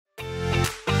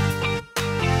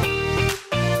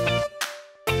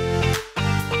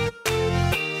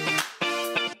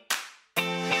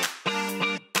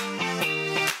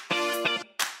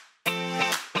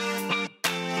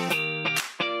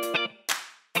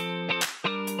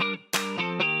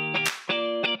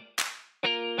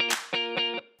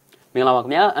မင်္ဂလာပါခင်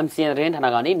ဗျာ MCN သတ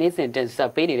င်းဌာနကနေနေ့စဉ်တင်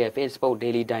ဆက်ပေးနေတဲ့ Facebook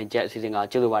Daily Digest အစီအစဉ်က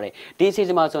ကြိုဆိုပါရစေဒီအစီအ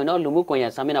စဉ်မှာဆိုရင်တော့လူမှုကွန်ရ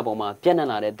က်စာမျက်နှာပေါ်မှာပြ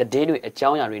န့်နှံ့လာတဲ့သတင်းတွေ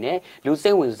အကြောင်းအရာတွေ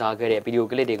နဲ့လူစိတ်ဝင်စားခဲ့တဲ့ဗီဒီယို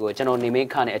ကလစ်တွေကိုကျွန်တော်နေမ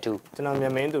င်းခနဲ့အတူ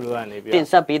ကျွန်တော်မြမင်းသူတို့ကနေပြီး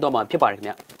တင်ဆက်ပေးတော့မှာဖြစ်ပါတယ်ခင်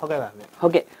ဗျာဟုတ်ကဲ့ပါခင်ဗျာဟု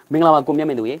တ်ကဲ့မင်္ဂလာပါ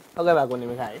ကိုမြတ်မင်းသူရေဟုတ်ကဲ့ပါ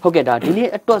ကိုနေမင်းခရေဟုတ်ကဲ့ဒါဒီနေ့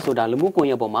အတွက်ဆိုတာလူ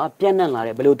မှုကွန်ရက်ပေါ်မှာပြန့်နှံ့လာ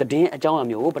တဲ့ဘယ်လိုသတင်းအကြောင်း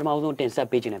အရာမျိုးကိုပထမဆုံးတင်ဆက်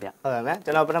ပေးခြင်းလဲဗျာဟုတ်ကဲ့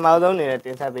ဗျာကျွန်တော်ပထမဆုံးအနေနဲ့တ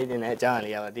င်ဆက်ပေးခြင်းတဲ့အကြောင်း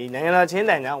အရာလေးရပါဒီနိုင်ငံတော်ချ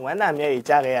င်းတိုင်ကြောင့်ဝမ်းသာမျက်ရည်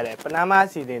ကျခဲ့ရတဲ့ပနာ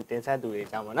မစီစဉ်တင်ဆက်သူတွေအ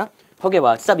ကြောင်းပါနော်ဟုတ်ကဲ့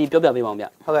ပါဆက်ပြီးပြောပြပေးပါဦးဗျ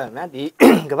ဟုတ်ကဲ့ဗျာဒီ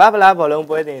ကမ္ဘာဖလားဘောလုံး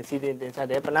ပွဲစဉ်စီစဉ်တင်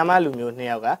ဆက်တဲ့ပနာမလူမျိုး2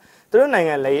ယောက်ကသူတို့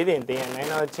နိုင်ငံလက်ရေးတင်တင်နိုင်ငံ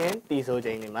တော်ချင်းတီဆို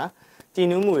ချိန်တွေ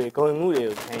မှာကြည်နူးမှုတွေဂုဏ်မှုတွေ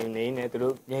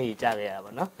ကိုခံယူနေနေသူတို့မျက်ရည်ကျခဲ့ရတာ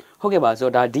ပါနော်ဟုတ်ကဲ့ပါဆို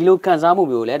တော့ဒါဒီလိုခံစား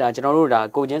မှုမျိုးကိုလည်းဒါကျွန်တော်တို့ဒါ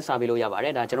ကိုချင်းစာပေးလို့ရပါ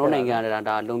တယ်ဒါကျွန်တော်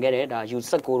နိုင်ငံဒါလွန်ခဲ့တဲ့ဒါ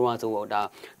U19 တုန်းက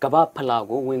ဆိုတော့ဒါကမ္ဘာဖလား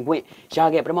ကိုဝင်ခွင့်ရ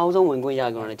ခဲ့ပထမဆုံးဝင်ခွင့်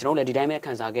ရကြတော့ကျွန်တော်လည်းဒီတိုင်းပဲ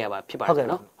ခံစားခဲ့ရပါဖြစ်ပါတယ်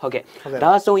နော်ဟုတ်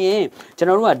ကဲ့ဒါဆိုရင်ကျွန်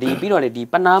တော်တို့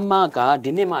ကဒီပြီးတော့လေဒီပနာမက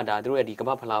ဒီနှစ်မှဒါသူတို့ရဲ့ဒီကမ္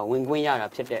ဘာဖလားဝင်ခွင့်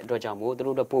ရတာဖြစ်တဲ့အတွက်ကြောင့်မို့သူ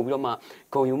တို့တော့ပို့ပြီးတော့မှ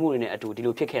ဂုဏ်ယူမှုတွေနဲ့အတူဒီ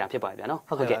လိုဖြစ်ခဲ့တာဖြစ်ပါတယ်ဗျာနော်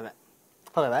ဟုတ်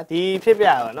ကဲ့ဟုတ်ကဲ့ပါဒီဖြစ်ပြ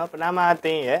ပါနော်ပနာမအသ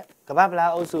င်းရဲ့ကမ္ဘာဖ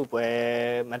လားအုပ်စုပွဲ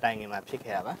မတိုင်ခင်မှာဖြစ်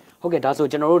ခဲ့ရပါဟုတ်ကဲ့ဒါဆို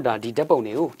ကျွန်တော်တို့ဒါဒီဓာတ်ပုံ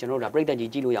တွေကိုကျွန်တော်တို့ဒါပြည်သက်ကြီး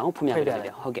ကြည့်လို့ရအောင်ဖွင့်ပြ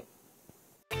ပေးပါဗျာဟုတ်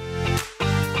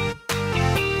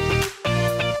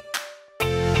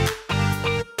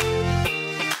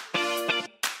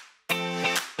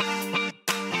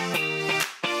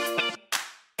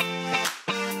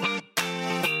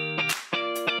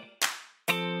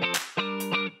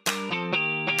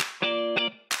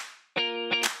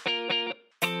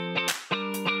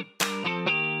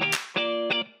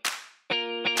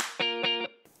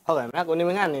မကိုနေ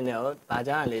မင်းကနေနဲ့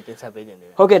ရောဗာကြားလေးတင်ဆက်ပေးခြင်း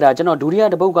တွေဟုတ်ကဲ့ဒါကျွန်တော်ဒုတိယ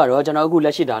တစ်ပုတ်ကတော့ကျွန်တော်အခု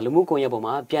လက်ရှိဒါလူမှုကွန်ရက်ပေါ်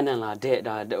မှာပြန့်နှံ့လာ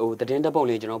တဲ့ဒါဟိုသတင်းတစ်ပုတ်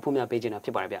လေးကျွန်တော်ဖွင့်ပြပေးခြ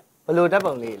င်းတာဖြစ်ပါတယ်ဗျဘယ်လိုဓာတ်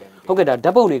ပုံလေးလဲဟုတ်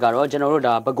ကဲ့ဒါဓာတ်ပုံတွေကတော့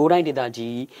ကျွန်တော်တို့ဒါပဲခူးတိုင်းဒေ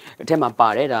သကြီးအထက်မှာ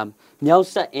ပါ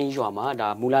တယ်ဒါမြောက်ဆက်အင်းရွာမှာဒါ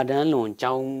မူလာတန်းလွန်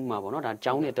ကျောင်းမှာပေါ့နော်ဒါ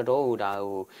ကျောင်းနဲ့တော်တော်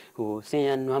ဟိုဒါဟိုစင်ရ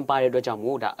န်နွမ်းပါတဲ့အတွက်ကြောင့်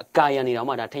မို့ဒါအကာရန်နေတော့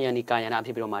မှဒါထရန်နေကာ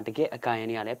ရန်နာဖြစ်ပြီးတော့မှတကယ်အကာ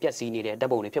ရန်တွေကလည်းပြက်စီးနေ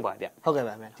တဲ့ဓာတ်ပုံတွေဖြစ်ပါတယ်ဗျဟုတ်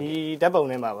ကဲ့ပါဗျဒီဓာတ်ပုံ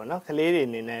ထဲမှာပေါ့နော်ကလေးတွေ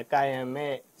အနေနဲ့ကာ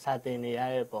ရန်မဲ့စာတင်နေရ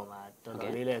တဲ့ပုံ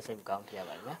မှာတော်တော်လေးလည်းစိတ်မကောင်းဖြစ်ရ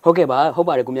ပါတယ်ဗျဟုတ်ကဲ့ပါဟုတ်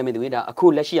ပါတယ်ကိုမြတ်မင်းသူဒါ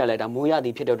အခုလက်ရှိရလဲဒါမိုးရသ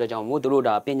ည်ဖြစ်တဲ့အတွက်ကြော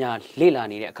င့်မို့တို့ဒါပညာ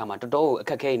လေ့လာနေတဲ့အခါမှာတော်တော်အခ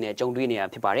က်အခဲနဲ့ကြုံတွေ့နေ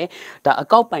ရဖြစ်ပါတယ်ဒါ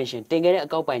အကောက်ပိုင်ရှင်တင်ခဲ့တဲ့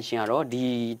အကောက်ပိုင်ရှင်ကတော့ဒီ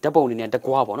ဓာတ်ပုံတွေနဲ့တ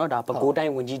ကွာပေါ့နော်ဒါပဲခူး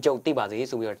တိုင်းဝင်ကြီးချုပ်သိပါစေ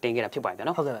ဆိုပြီးတော့တင်ခဲ့တာဖြစ်ပါတယ်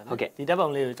ဗျာနော်ဟုတ်ကဲ့ဒီဓာတ်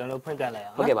ပုံလေးကိုကျွန်တော်ဖွင့်ပြလိုက်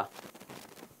အောင်ဟုတ်ကဲ့ပါ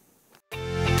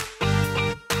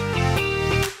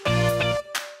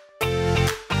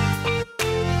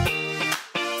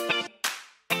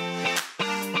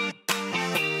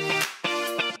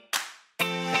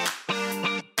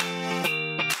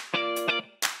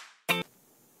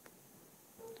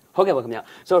ဟုတ်ကဲ့ပါခင်ဗျ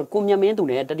ဆိုတော့ကိုမြတ်မင်းသူ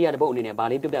နဲ့တတိယတစ်ပုတ်အနေနဲ့ဗာ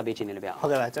လေးပြပြပေးခြ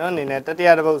င်းလဲဗျဟုတ်ကဲ့ပါကျွန်တော်အနေနဲ့တတိ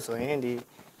ယတစ်ပုတ်ဆိုရင်ဒီ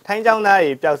ထိုင်းကျောင်းသား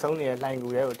တွေပျောက်ဆုံးနေတဲ့လှိုင်ကူ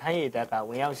တွေကိုထိုင်းရည်တပ်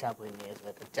ကဝင်ရောက်ရှာဖွေနေဆို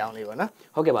တဲ့အကြောင်းလေးပေါ့နော်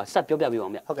ဟုတ်ကဲ့ပါဆက်ပြောပြ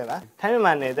ပေးပါဦးဗျဟုတ်ကဲ့ပါထိုင်းမြန်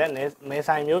မာနယ်သက်မဲ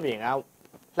ဆိုင်မျိုးပြင်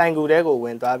ကလှိုင်ကူတွေကိုဝ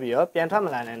င်သွားပြီးတော့ပြန်ထွက်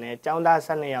မလာတဲ့ကျောင်းသား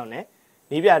12ယောက်နဲ့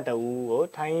နီးပြတအူးကို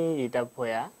ထိုင်းရည်တပ်ဖွဲ့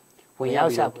ကဝင်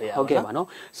ရောက်ရှာဖွေဟုတ်ကဲ့ပါနော်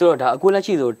ဆိုတော့ဒါအခု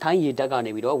လက်ရှိဆိုထိုင်းရည်တပ်က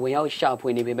နေပြီးတော့ဝင်ရောက်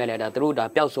ရှာဖွေနေပေမဲ့လ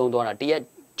ည်းဒါသူတို့ဒါပျောက်ဆုံးသွားတာတ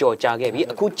ရက်ကြော်ကြခဲ့ပြီ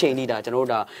အခုချိန်လေးဒါကျွန်တော်တို့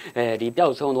ဒါဒီပျော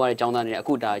က်ဆုံးသွားတဲ့ចောင်းသားတွေအ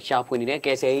ခုဒါရှာဖွေနေတဲ့က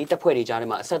ယ်ဆယ်ရေးတပ်ဖွဲ့တွေကြားထဲ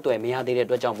မှာအဆက်အသွယ်မရသေးတဲ့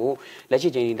အတွက်ကြောင့်မို့လက်ရှိ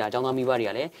ချိန်လေးဒါចောင်းသားမိဘတွေက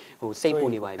လည်း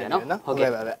ဟိုစိတ်ပူနေပါပြီ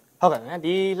ဗျာနော်ဟုတ်ကဲ့ပါဗျဟုတ်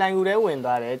ကဲ့ဗျဒီလှိုင်ကူထဲဝင်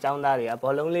သွားတဲ့ចောင်းသားတွေက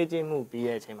ဘောလုံးလေးကျင်းမှုပြီး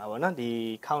တဲ့အချိန်မှာပေါ့နော်ဒီ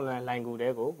ခေါင်လန်လှိုင်ကူထဲ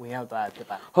ကိုဝင်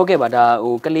ရောက်သွားတာဖြစ်ပါတယ်ဟုတ်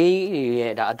ကဲ့ပါဒါဟိုကလေး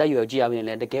တွေရဲ့ဒါအသက်အရွယ်ကြည့်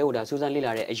ရပြင်လည်းတကယ်ဟိုဒါစူးစမ်းလေ့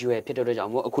လာတဲ့အရွယ်ဖြစ်တဲ့အတွက်ကြော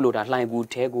င့်မို့အခု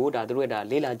လိုဒါလှိုင်ကူထဲကိုဒါတို့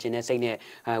ရဲ့ဒါလေ့လာခြင်းနဲ့စိတ်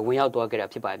နဲ့ဝင်ရောက်သွားခဲ့တာ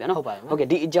ဖြစ်ပါတယ်ဗျာနော်ဟုတ်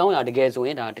ကဲ့ဒီအကြောင်းအရာတကယ်ဆိုရ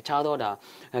င်ဒါတခြားသောဒါ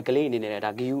ကလေးအနေနဲ့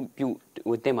ဒါဂီယူ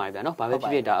ပြုဟိုတင်ပါတယ်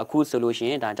ဗျာနော်ဘာပဲဖြစ်ဖြစ်ဒါအခုဆိုလို့ရှိ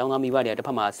ရင်ဒါចောင်းသားမိဘတွေကတစ်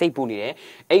ဖက်မှာစိတ်ပူနေ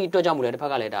တယ်အဲ့ဒီအတွက်ကြောင့်မို့လည်းတစ်ဖ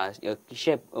က်ကလ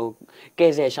ည်းဒါရှက်ဟို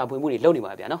ကဲဆယ်ရှာဖွေမှု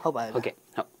တွေလုပ်နေပါဗျာနော်ဟုတ်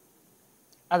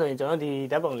ကဲ့ဟုတ်အဲ့ဆိုရင်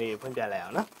ကျွန်တော်ဒီဓာတ်ပုံလေးဖွင့်ပြလိုက်အော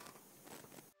င်နော်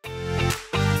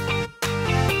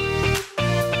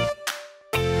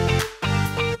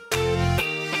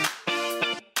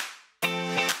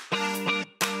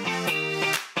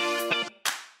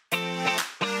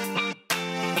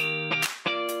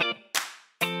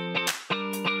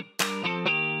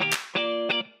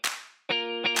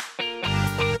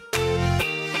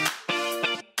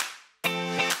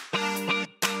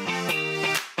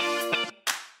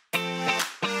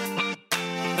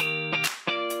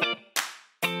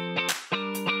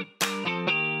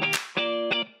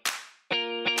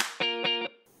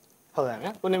ဟုတ်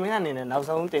ကဲ့ဗျကိုနေမင်းအနေနဲ့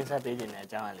နောက်ဆုံးတင်ဆက်ပေးခြင်းတဲ့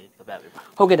အကြောင်းအလေးပြောပြ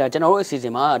ပေးပါဟုတ်ကဲ့ဒါကျွန်တော်တို့အစီအစ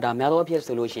ဉ်မှာဒါများသော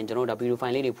အဖြစ်ဆိုလို့ရှိရင်ကျွန်တော်တို့ဒါဗီဒီယို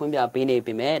ဖိုင်လေးတွေဖွင့်ပြ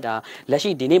ပေးနေပြီမဲ့ဒါလက်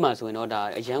ရှိဒီနေ့မှာဆို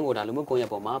ရင်တော့ဒါအရန်ကိုဒါလူမှုကွန်ရက်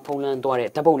ပေါ်မှာဖုန်းလန်းသွား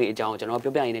တဲ့ဓာတ်ပုံတွေအကြောင်းကျွန်တော်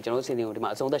ပြောပြရင်းနဲ့ကျွန်တော်တို့အစီအစဉ်ကိုဒီ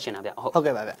မှာအဆုံး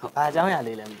သတ်ရှင်တာဗျဟုတ်ကဲ့ပါဗျဘာအကြောင်း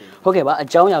အရာလေးလဲမသိဘူးဟုတ်ကဲ့ပါအ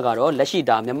ကြောင်းအရာကတော့လက်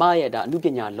ရှိဒါမြမရဲ့ဒါအ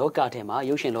မှုပညာလောကထဲ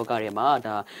မှာရုပ်ရှင်လောကထဲမှာ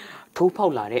ဒါထိုး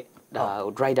ဖောက်လာတဲ့ ဒါ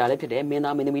driver လည်းဖြစ်တယ်မင်း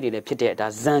သားမင်းသမီးတွေလည်းဖြစ်တဲ့ဒါ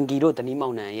ဇန်ကီတို့တနီးမော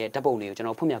င်နှံရဲ့ဓာတ်ပုံတွေကိုကျွန်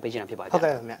တော်ဖွင့်ပြပေးချင်တာဖြစ်ပါတယ်ဟုတ်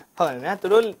ကဲ့ခင်ဗျဟုတ်ကဲ့ခင်ဗျသူ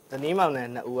တို့တနီးမောင်နှံ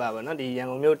နှစ်ဦးပါဗောနော်ဒီရန်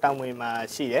ကုန်မြို့တောင်ဝင်မှာ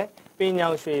ရှိတယ်ပင်းညော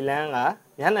င်ရွှေလန်းက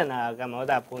ညနန္ဒာကမ္ဘော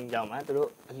တာဘုန်းကြီးကျောင်းမှာသူတို့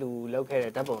အလှလောက်ခဲ့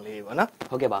တဲ့ဓာတ်ပုံလေးပေါ့နော်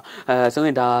ဟုတ်ကဲ့ပါဆိုရ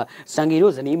င်ဒါဇန်ကီ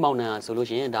တို့ဇနီးမောင်နှံဆိုလို့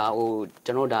ရှိရင်ဒါဟို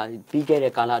ကျွန်တော်ဒါပြီးခဲ့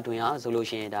တဲ့ကာလအတွင်းဟာဆိုလို့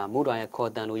ရှိရင်ဒါမိုးတော်ရဲ့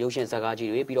ခေါ်တန်လိုရုပ်ရှင်ဇာတ်ကားကြီး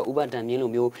တွေပြီးတော့ဥပဒံမြင်း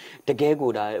လိုမျိုးတကယ်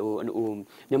ကိုဒါဟို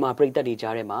မြန်မာပရိသတ်တွေ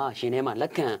ကြားထဲမှာရှင်ထဲမှာလ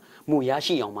က်ခံမှုရ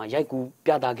ရှိအောင်မှာရိုက်ကူး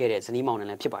ပြသခဲ့တဲ့ဇနီးမောင်နှံ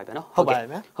လည်းဖြစ်ပါတယ်ဗျာနော်ဟုတ်ပါတယ်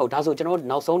ဗျာဟုတ်ဒါဆိုကျွန်တော်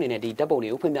နောက်ဆုံးအနေနဲ့ဒီဓာတ်ပုံတွေ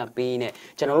ကိုဖွင့်ပြပေးနေ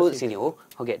ကျွန်တော်တို့အစီအစဉ်ကို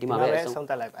ဟုတ်ကဲ့ဒီမှာပဲဆုံး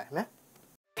သက်လိုက်ပါခင်ဗျာ